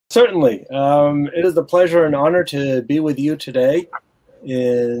Certainly. It is a pleasure and honor to be with you today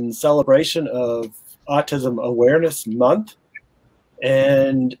in celebration of Autism Awareness Month.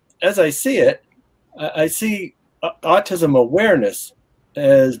 And as I see it, I see autism awareness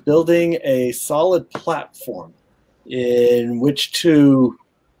as building a solid platform in which to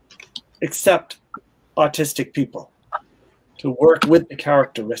accept autistic people, to work with the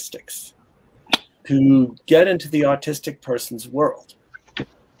characteristics, to get into the autistic person's world.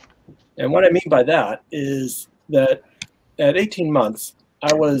 And what I mean by that is that at 18 months,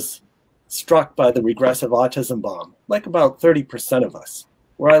 I was struck by the regressive autism bomb, like about 30% of us,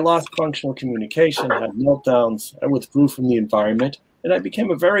 where I lost functional communication, had meltdowns, I withdrew from the environment, and I became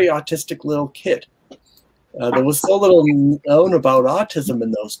a very autistic little kid. There was so little known about autism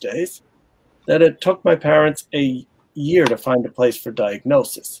in those days that it took my parents a year to find a place for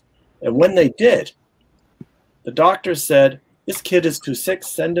diagnosis. And when they did, the doctor said, "This kid is too sick,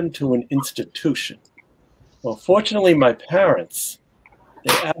 send him to an institution." Well, fortunately, my parents,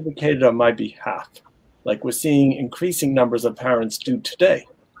 they advocated on my behalf, like we're seeing increasing numbers of parents do today.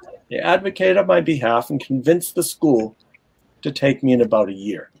 They advocated on my behalf and convinced the school to take me in about a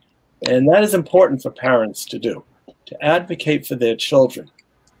year. And that is important for parents to do, to advocate for their children,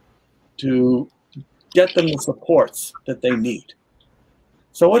 to get them the supports that they need.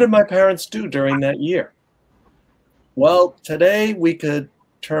 So what did my parents do during that year? Well, today we could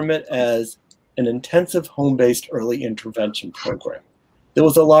term it as an intensive home-based early intervention program. There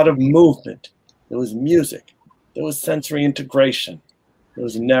was a lot of movement. There was music. There was sensory integration. There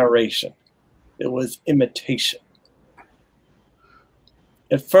was narration. There was imitation.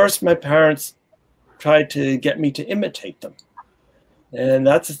 At first, my parents tried to get me to imitate them. And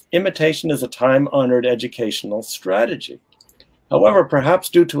imitation is a time-honored educational strategy. However, perhaps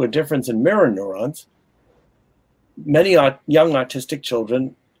due to a difference in mirror neurons, many young autistic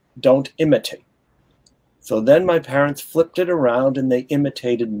children don't imitate. So then my parents flipped it around and they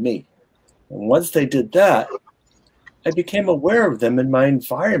imitated me. And once they did that, I became aware of them in my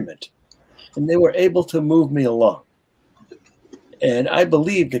environment, and they were able to move me along. And I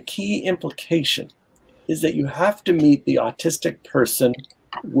believe the key implication is that you have to meet the autistic person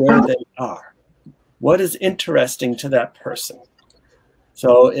where they are. What is interesting to that person?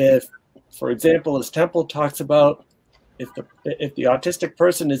 So if, for example, as Temple talks about, if the autistic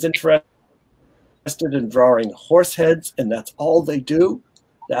person is interested in drawing horse heads and that's all they do,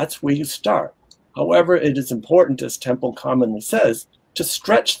 that's where you start. However, it is important, as Temple commonly says, to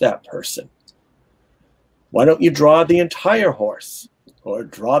stretch that person. Why don't you draw the entire horse or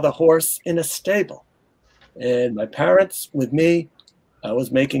draw the horse in a stable? And my parents with me, I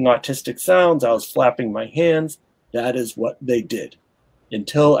was making autistic sounds, I was flapping my hands. That is what they did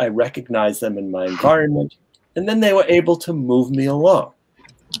until I recognized them in my environment. And then they were able to move me along.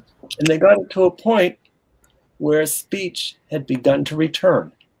 And they got to a point where speech had begun to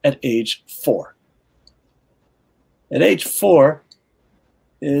return at age 4. At age 4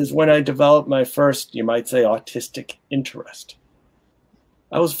 is when I developed my first, you might say, autistic interest.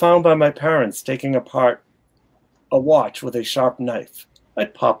 I was found by my parents taking apart a watch with a sharp knife.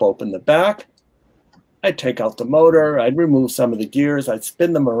 I'd pop open the back, I'd take out the motor, I'd remove some of the gears, I'd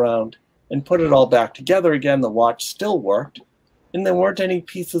spin them around and put it all back together again. The watch still worked, and there weren't any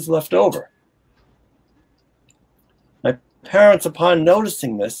pieces left over. My parents, upon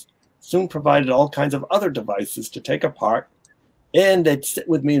noticing this, soon provided all kinds of other devices to take apart, and they'd sit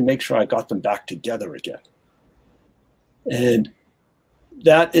with me and make sure I got them back together again. And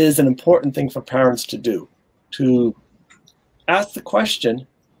that is an important thing for parents to do, to ask the question,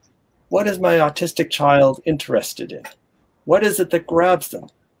 what is my autistic child interested in? What is it that grabs them?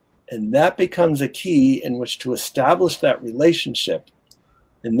 And that becomes a key in which to establish that relationship.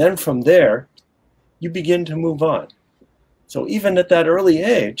 And then from there, you begin to move on. So even at that early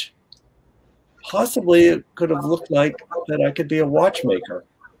age, possibly it could have looked like that I could be a watchmaker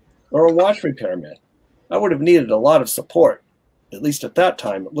or a watch repairman. I would have needed a lot of support. At least at that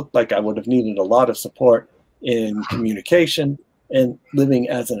time, it looked like I would have needed a lot of support in communication and living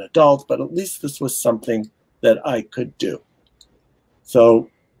as an adult, but at least this was something that I could do. So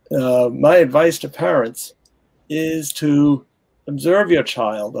my advice to parents is to observe your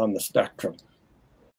child on the spectrum.